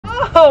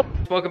go!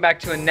 Welcome back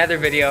to another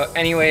video.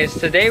 Anyways,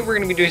 today we're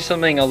gonna be doing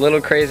something a little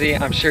crazy.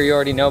 I'm sure you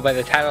already know by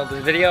the title of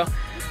this video,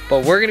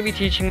 but we're gonna be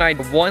teaching my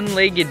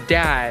one-legged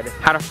dad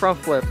how to front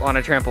flip on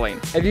a trampoline.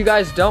 If you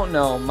guys don't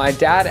know, my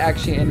dad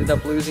actually ended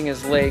up losing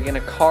his leg in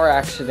a car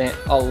accident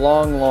a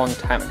long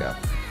time ago.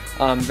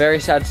 Very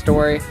sad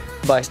story,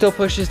 but he still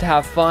pushes to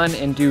have fun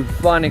and do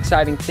fun,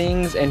 exciting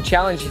things and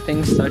challenging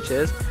things such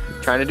as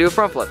trying to do a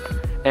front flip.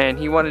 And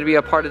he wanted to be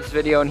a part of this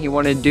video and he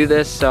wanted to do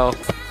this, so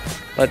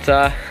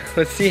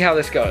let's see how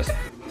this goes.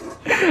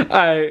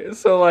 Alright,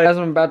 so as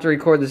I'm about to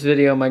record this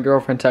video, my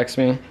girlfriend texts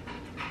me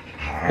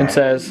and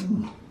says,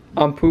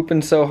 I'm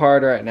pooping so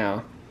hard right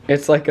now.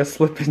 It's like a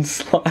slip and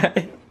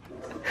slide.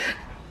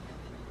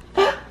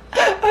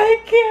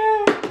 I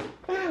can't.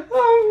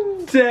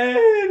 I'm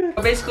dead.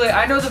 Basically,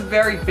 I know the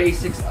very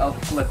basics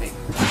of flipping.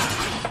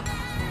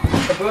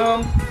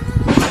 Boom.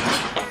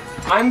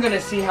 I'm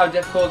gonna see how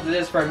difficult it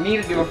is for me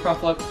to do a front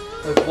flip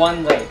with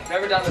one leg.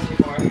 Never done this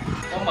before.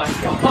 Oh my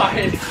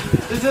god.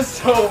 This is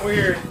so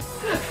weird.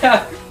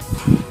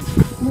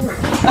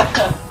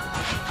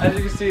 As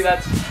you can see,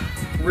 that's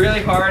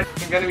really hard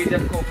and gonna be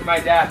difficult for my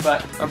dad,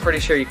 but I'm pretty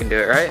sure you can do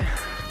it, right?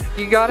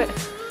 You got it?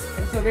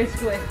 And so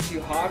basically, if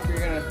you hop, you're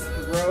gonna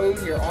throw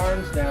your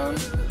arms down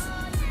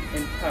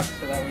and tuck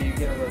so that way you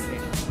get a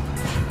rotation.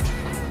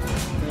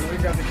 So we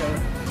grab the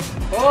camera.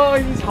 Oh,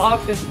 he's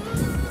hopping.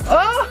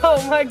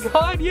 Oh my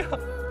god, yeah.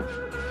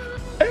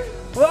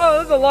 Whoa, that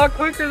was a lot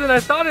quicker than I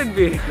thought it'd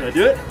be. Did I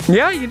do it?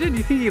 Yeah, you did.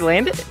 You think you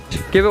landed it?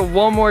 Give it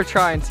one more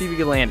try and see if you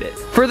can land it.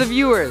 For the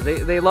viewers,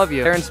 they love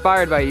you. They're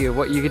inspired by you,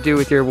 what you could do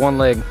with your one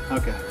leg.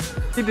 Okay.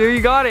 You do, you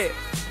got it.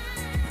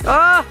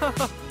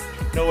 Oh!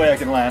 No way I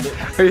can land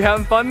it. Are you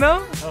having fun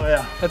though? Oh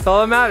yeah. That's all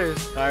that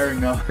matters.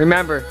 Tiring though.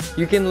 Remember,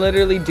 you can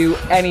literally do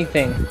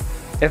anything.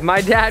 If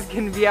my dad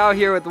can be out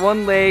here with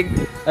one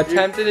leg,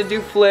 attempting to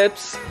do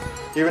flips.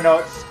 Even though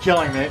it's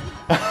killing me.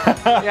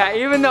 Yeah,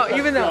 even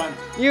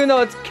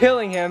though it's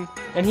killing him,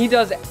 and he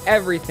does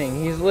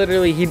everything.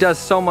 He does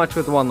so much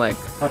with one leg.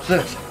 Watch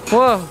this.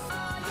 Whoa.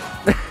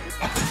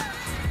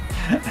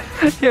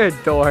 You're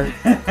a dork.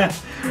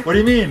 What do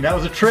you mean? That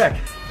was a trick.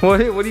 What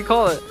do you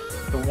call it?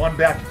 The one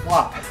back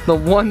flop. The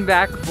one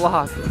back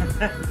flop.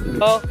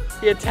 Well,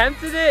 he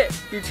attempted it.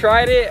 He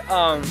tried it.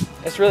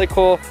 It's really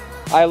cool.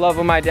 I love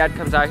when my dad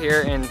comes out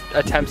here and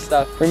attempts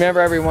stuff. Remember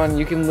everyone,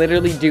 you can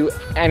literally do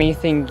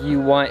anything you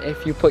want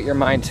if you put your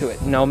mind to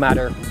it, no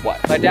matter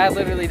what. My dad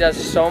literally does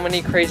so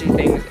many crazy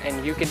things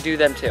and you can do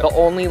them too. The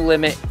only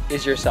limit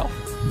is yourself.